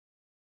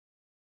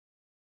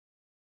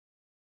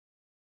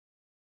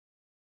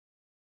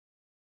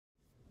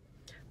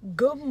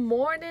Good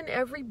morning,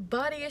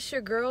 everybody. It's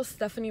your girl,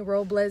 Stephanie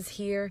Robles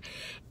here.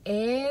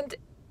 And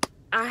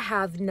I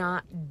have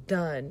not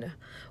done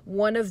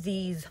one of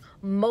these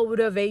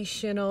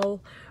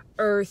motivational,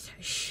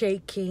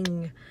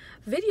 earth-shaking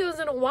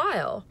videos in a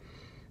while.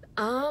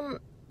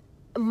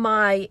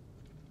 My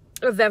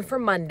event for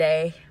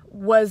Monday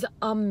was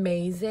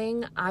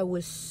amazing. I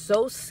was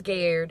so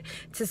scared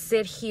to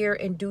sit here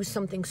and do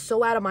something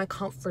so out of my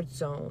comfort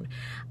zone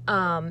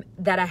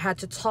that I had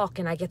to talk,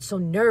 and I get so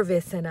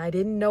nervous and I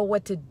didn't know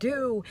what to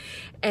do,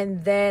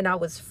 and then I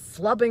was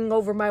flubbing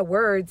over my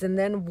words. And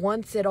then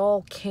once it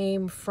all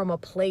came from a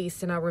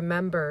place and I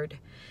remembered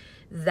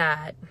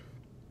that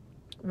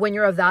when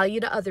you're of value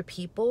to other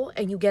people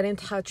and you get in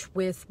touch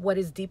with what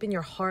is deep in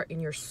your heart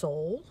and your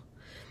soul,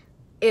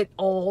 it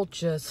all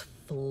just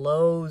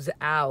flows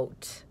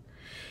out.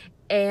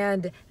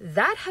 And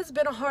that has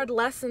been a hard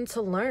lesson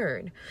to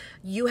learn.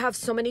 You have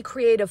so many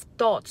creative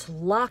thoughts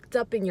locked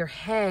up in your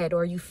head,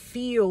 or you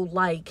feel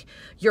like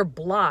you're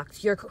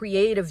blocked. Your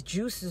creative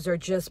juices are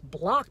just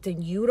blocked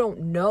and you don't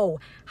know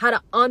how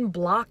to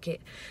unblock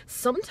it.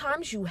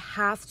 Sometimes you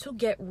have to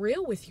get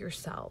real with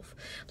yourself.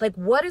 Like,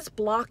 what is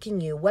blocking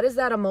you? What is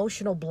that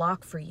emotional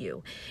block for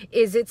you?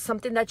 Is it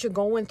something that you're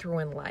going through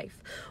in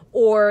life?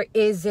 Or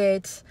is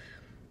it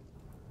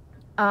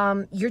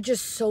you're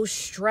just so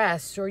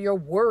stressed, or you're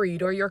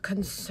worried, or you're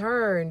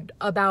concerned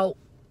about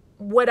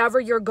whatever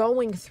you're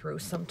going through?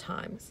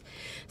 Sometimes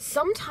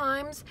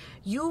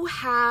you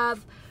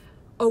have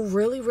a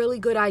really, really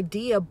good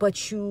idea,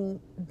 but you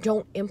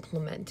don't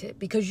implement it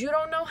because you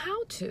don't know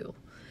how to.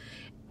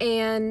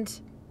 And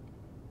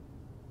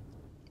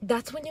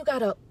that's when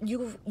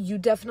you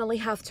definitely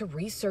have to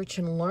research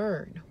and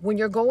learn. When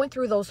you're going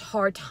through those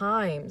hard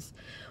times,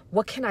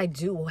 what can I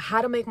do?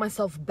 How to make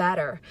myself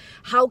better?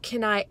 How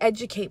can I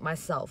educate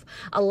myself?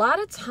 A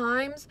lot of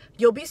times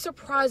you'll be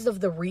surprised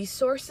of the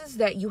resources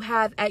that you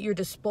have at your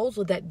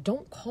disposal that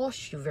don't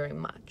cost you very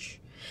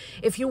much.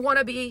 If you want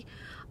to be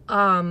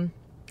a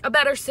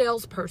better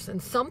salesperson,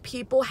 some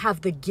people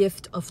have the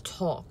gift of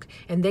talk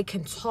and they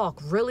can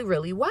talk really,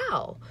 really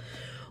well.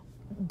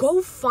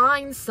 Go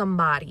find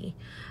somebody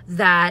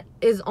that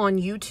is on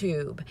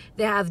YouTube.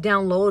 They have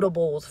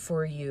downloadables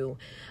for you.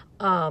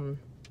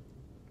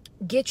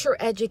 Get your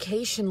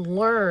education,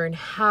 learn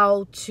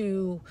how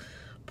to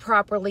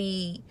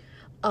properly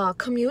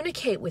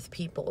communicate with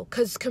people,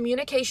 because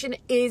communication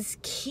is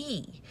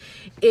key.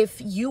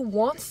 If you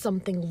want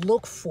something,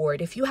 look for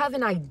it. If you have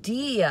an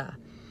idea,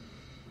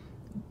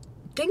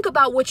 think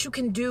about what you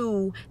can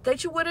do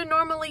that you wouldn't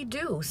normally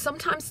do.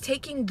 Sometimes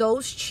taking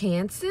those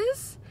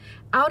chances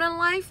out in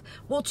life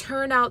will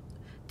turn out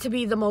to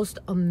be the most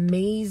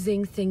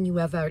amazing thing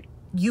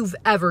you've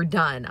ever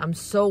done. I'm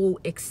so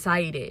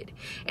excited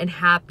and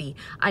happy.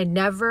 I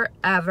never,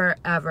 ever,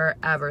 ever,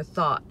 ever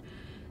thought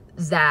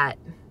that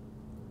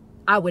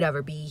I would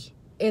ever be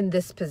in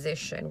this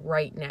position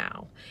right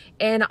now.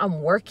 And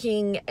I'm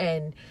working,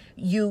 and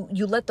you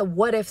let the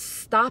what if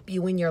stop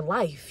you in your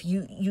life.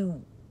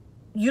 You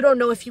don't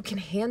know if you can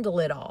handle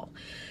it all.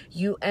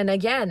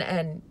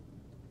 And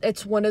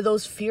it's one of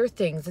those fear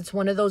things. It's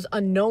one of those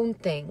unknown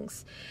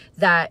things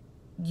that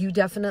you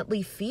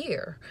definitely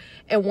fear.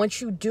 And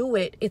once you do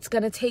it, it's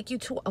going to take you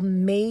to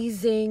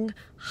amazing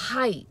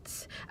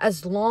heights,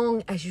 as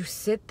long as you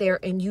sit there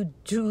and you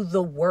do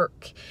the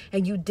work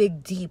and you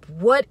dig deep.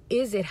 What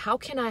is it? How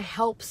can I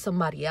help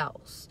somebody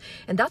else?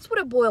 And that's what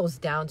it boils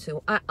down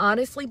to. I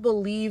honestly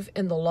believe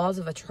in the laws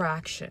of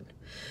attraction.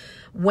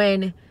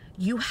 When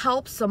you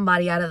help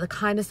somebody out of the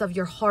kindness of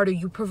your heart, or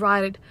you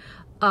provide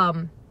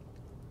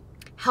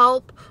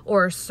help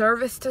or a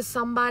service to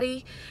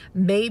somebody,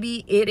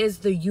 maybe it is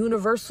the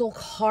universal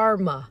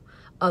karma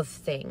of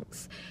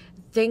things.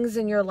 Things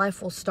in your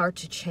life will start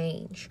to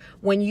change.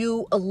 When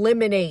you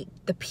eliminate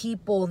the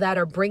people that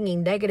are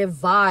bringing negative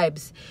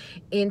vibes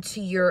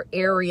into your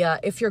area,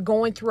 if you're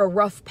going through a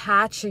rough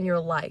patch in your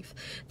life,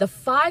 the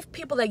 5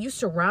 people that you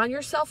surround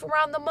yourself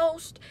around the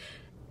most,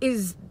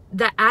 is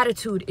the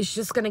attitude is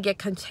just going to get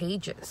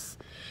contagious.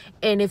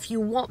 And if you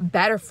want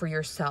better for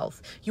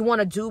yourself, you want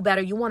to do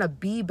better, you want to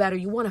be better,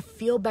 you want to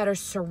feel better,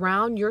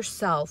 surround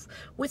yourself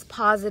with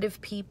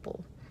positive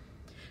people.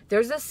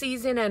 There's a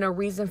season and a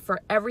reason for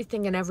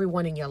everything and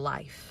everyone in your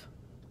life.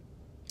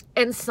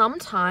 And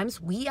sometimes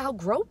we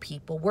outgrow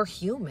people. We're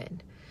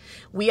human.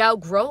 We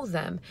outgrow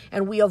them,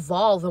 and we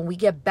evolve, and we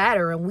get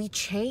better, and we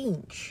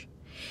change.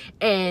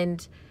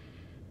 And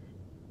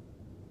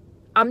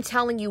I'm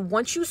telling you,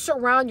 once you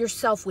surround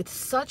yourself with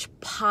such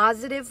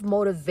positive,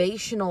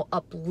 motivational,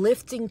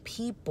 uplifting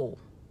people,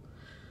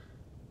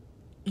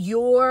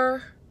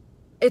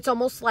 it's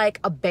almost like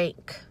a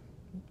bank.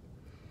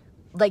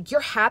 Like, your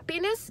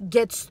happiness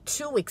gets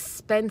too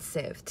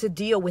expensive to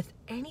deal with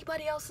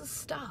anybody else's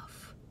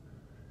stuff.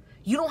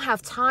 You don't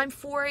have time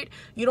for it.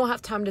 You don't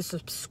have time to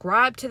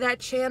subscribe to that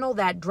channel,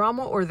 that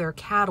drama, or their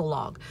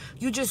catalog.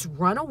 You just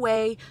run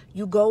away,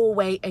 you go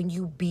away, and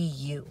you be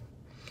you.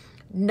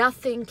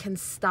 Nothing can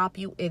stop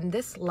you in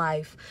this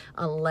life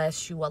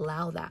unless you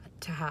allow that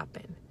to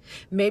happen.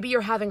 Maybe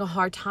you're having a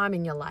hard time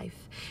in your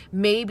life.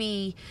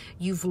 Maybe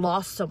you've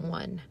lost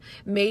someone.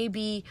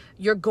 Maybe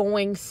you're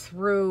going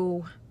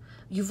through,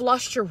 you've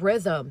lost your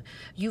rhythm.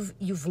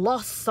 You've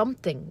lost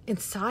something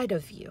inside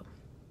of you.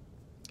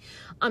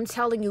 I'm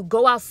telling you,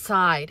 go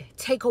outside,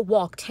 take a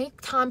walk,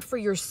 take time for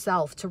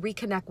yourself to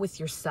reconnect with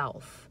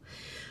yourself.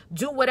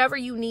 Do whatever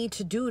you need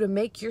to do to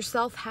make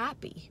yourself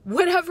happy.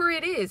 Whatever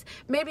it is.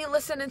 Maybe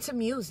listening to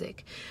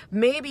music.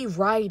 Maybe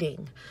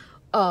writing.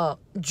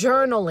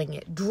 Journaling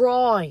it.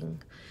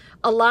 Drawing.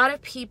 A lot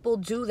of people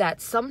do that.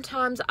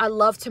 Sometimes I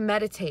love to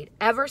meditate.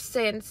 Ever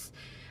since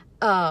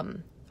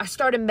I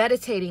started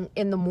meditating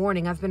in the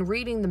morning, I've been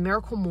reading The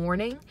Miracle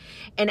Morning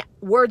and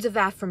words of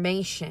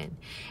affirmation.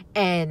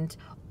 And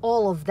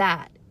all of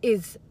that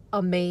is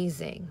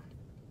amazing.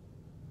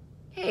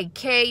 Hey,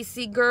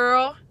 Casey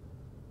girl.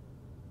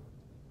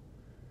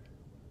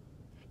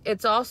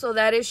 It's also,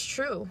 that is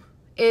true.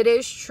 It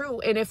is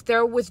true. And if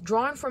they're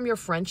withdrawn from your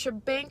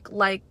friendship bank,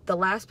 like the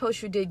last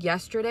post you did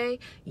yesterday,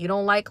 you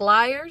don't like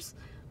liars,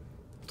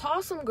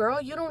 toss them, girl.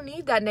 You don't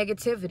need that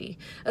negativity,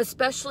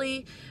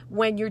 especially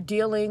when you're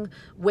dealing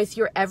with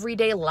your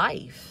everyday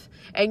life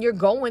and you're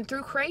going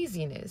through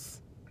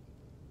craziness.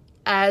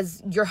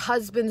 As your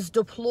husbands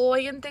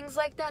deploy and things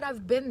like that,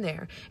 I've been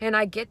there and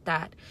I get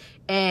that.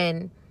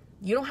 And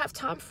you don't have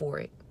time for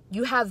it.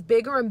 You have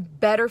bigger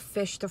and better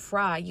fish to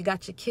fry. You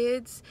got your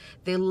kids.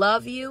 They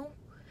love you.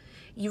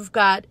 You've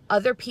got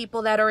other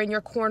people that are in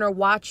your corner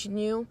watching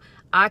you.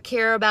 I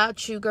care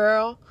about you,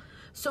 girl.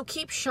 So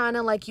keep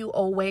shining like you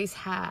always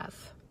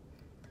have.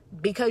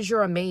 Because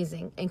you're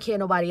amazing and can't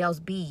nobody else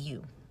be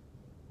you.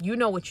 You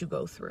know what you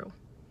go through.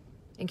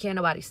 And can't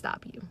nobody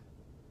stop you.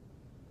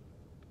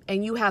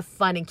 And you have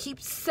fun and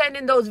keep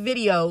sending those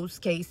videos,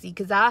 Casey,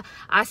 because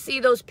I see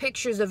those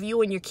pictures of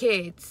you and your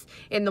kids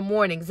in the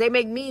mornings. They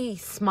make me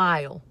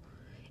smile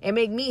and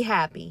make me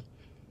happy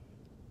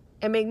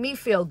and make me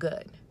feel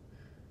good.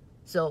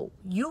 So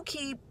you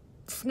keep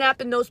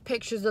snapping those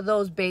pictures of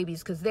those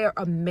babies because they're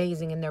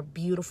amazing and they're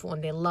beautiful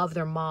and they love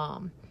their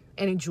mom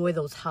and enjoy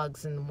those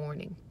hugs in the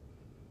morning.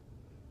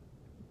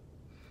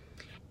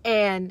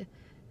 And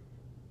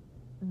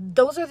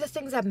those are the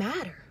things that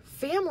matter.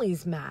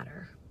 Families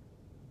matter.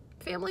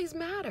 Families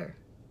matter.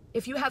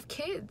 If you have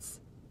kids,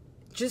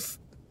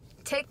 just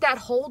take that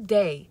whole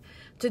day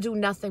to do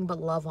nothing but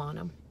love on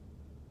them.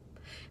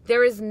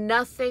 There is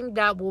nothing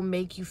that will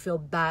make you feel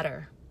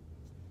better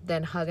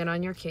than hugging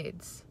on your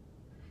kids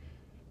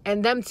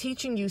and them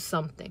teaching you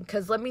something.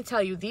 Because let me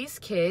tell you, these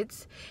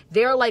kids,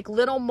 they're like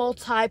little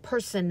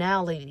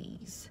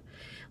multi-personalities.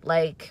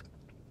 Like,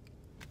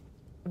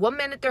 1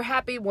 minute they're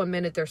happy, 1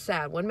 minute they're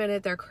sad, 1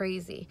 minute they're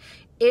crazy.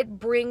 It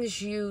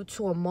brings you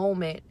to a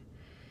moment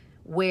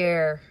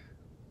where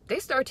they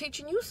start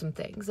teaching you some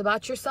things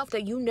about yourself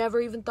that you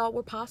never even thought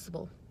were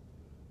possible.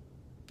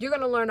 You're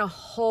going to learn a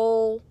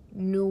whole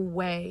new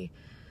way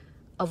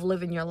of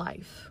living your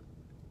life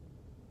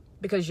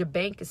because your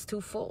bank is too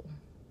full.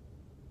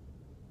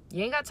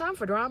 You ain't got time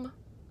for drama.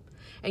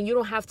 And you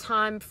don't have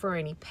time for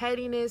any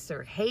pettiness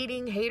or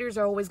hating. Haters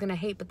are always going to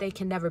hate, but they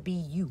can never be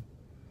you.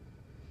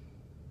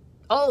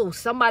 Oh,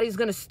 somebody's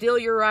going to steal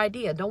your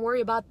idea. Don't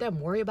worry about them.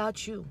 Worry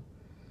about you.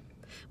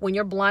 When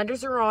your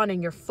blinders are on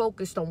and you're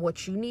focused on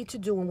what you need to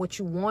do and what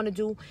you want to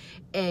do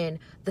and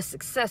the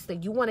success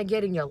that you want to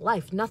get in your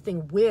life,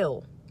 nothing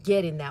will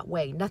get in that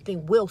way.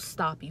 Nothing will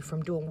stop you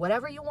from doing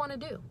whatever you want to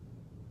do.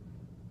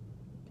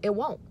 It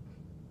won't.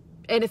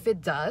 And if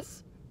it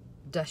does,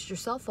 dust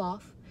yourself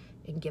off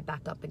and get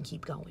back up and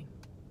keep going.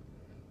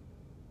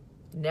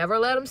 Never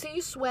let them see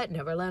you sweat.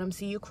 Never let them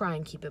see you cry,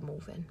 and keep it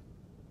moving.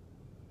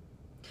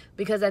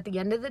 Because at the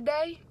end of the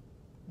day,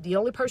 the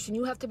only person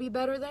you have to be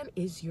better than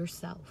is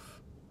yourself.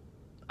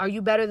 Are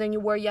you better than you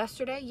were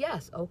yesterday?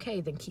 Yes.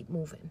 Okay, then keep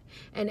moving.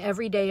 And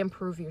every day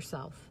improve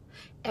yourself.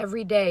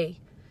 Every day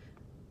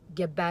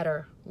get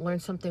better. Learn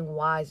something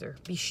wiser.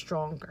 Be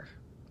stronger.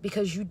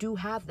 Because you do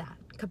have that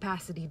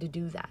capacity to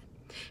do that.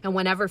 And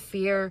whenever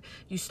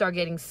you start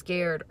getting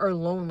scared or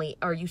lonely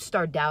or you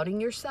start doubting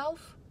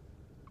yourself,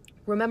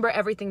 remember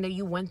everything that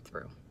you went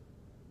through.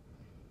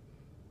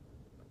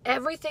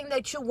 Everything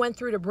that you went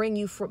through to bring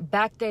you from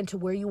back then to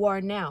where you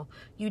are now.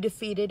 You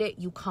defeated it,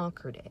 you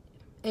conquered it,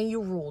 and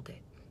you ruled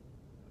it.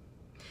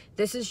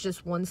 This is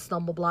just one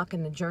stumble block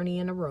in the journey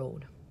in the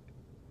road.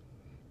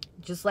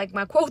 Just like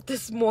my quote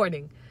this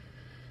morning.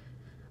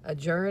 A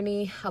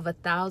journey of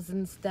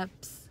 1,000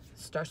 steps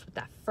starts with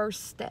that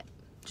first step.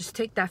 Just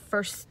take that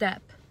first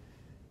step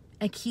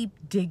and keep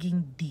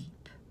digging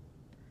deep.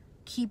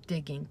 Keep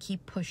digging,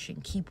 keep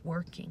pushing, keep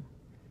working.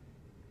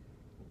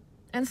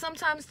 And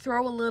sometimes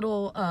throw a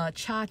little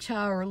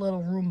cha-cha or a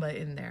little Roomba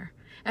in there.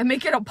 And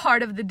make it a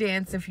part of the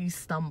dance if you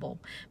stumble.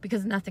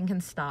 Because nothing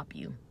can stop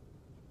you.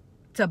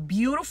 It's a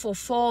beautiful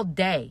fall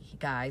day,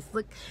 guys.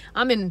 Look,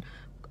 I'm in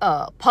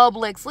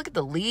Publix. Look at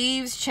the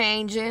leaves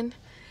changing.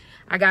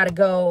 I got to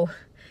go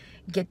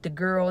get the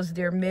girls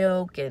their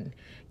milk and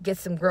get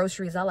some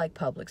groceries. I like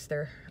Publix.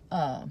 Their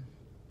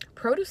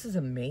produce is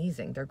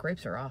amazing. Their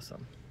grapes are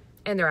awesome.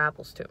 And their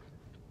apples too.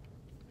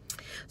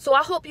 So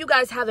I hope you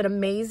guys have an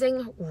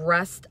amazing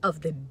rest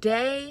of the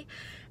day.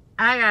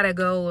 I gotta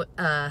go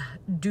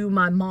do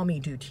my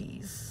mommy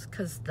duties,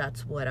 because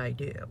that's what I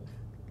do.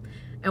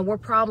 And we're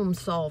problem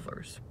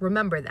solvers.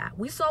 Remember that.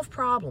 We solve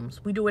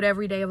problems. We do it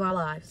every day of our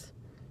lives.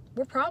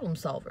 We're problem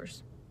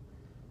solvers.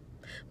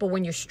 But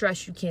when you're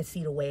stressed, you can't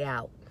see the way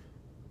out.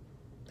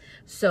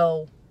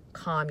 So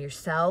calm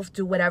yourself.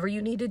 Do whatever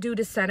you need to do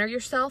to center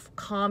yourself.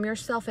 Calm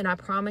yourself. And I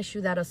promise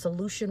you that a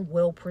solution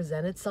will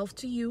present itself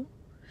to you.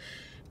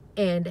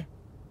 And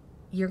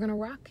you're going to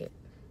rock it.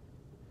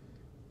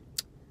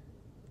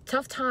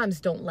 Tough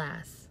times don't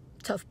last.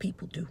 Tough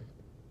people do.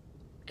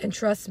 And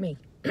trust me,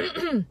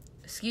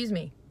 excuse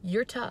me,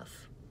 you're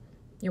tough.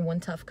 You're one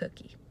tough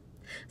cookie.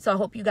 So I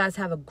hope you guys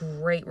have a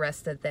great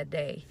rest of that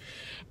day.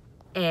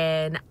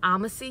 And I'm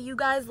going to see you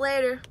guys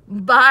later.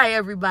 Bye,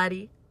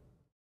 everybody.